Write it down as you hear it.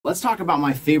Let's talk about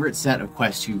my favorite set of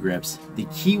Quest 2 grips, the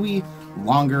Kiwi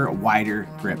longer, wider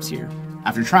grips here.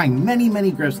 After trying many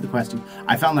grips with the Quest 2,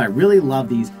 I found that I really love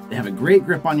these. They have a great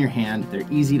grip on your hand. They're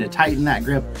easy to tighten that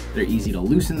grip. They're easy to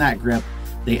loosen that grip.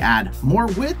 They add more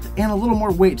width and a little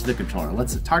more weight to the controller.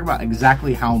 Let's talk about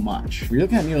exactly how much. You're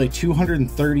looking at nearly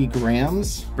 230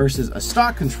 grams versus a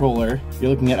stock controller. You're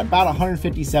looking at about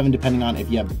 157 depending on if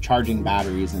you have charging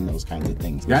batteries and those kinds of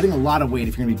things. You're adding a lot of weight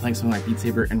if you're gonna be playing something like Beat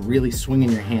Saber and really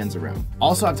swinging your hands around.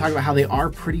 Also, I've talked about how they are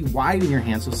pretty wide in your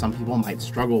hands, so some people might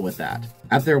struggle with that.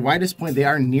 At their widest point, they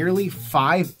are nearly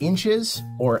 5 inches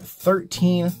or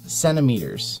 13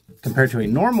 centimeters. Compared to a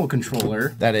normal controller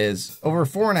that is over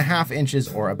 4.5 inches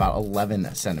or about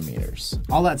 11 centimeters.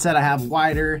 All that said, I have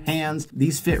wider hands.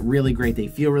 These fit really great. They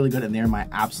feel really good and they're my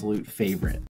absolute favorite.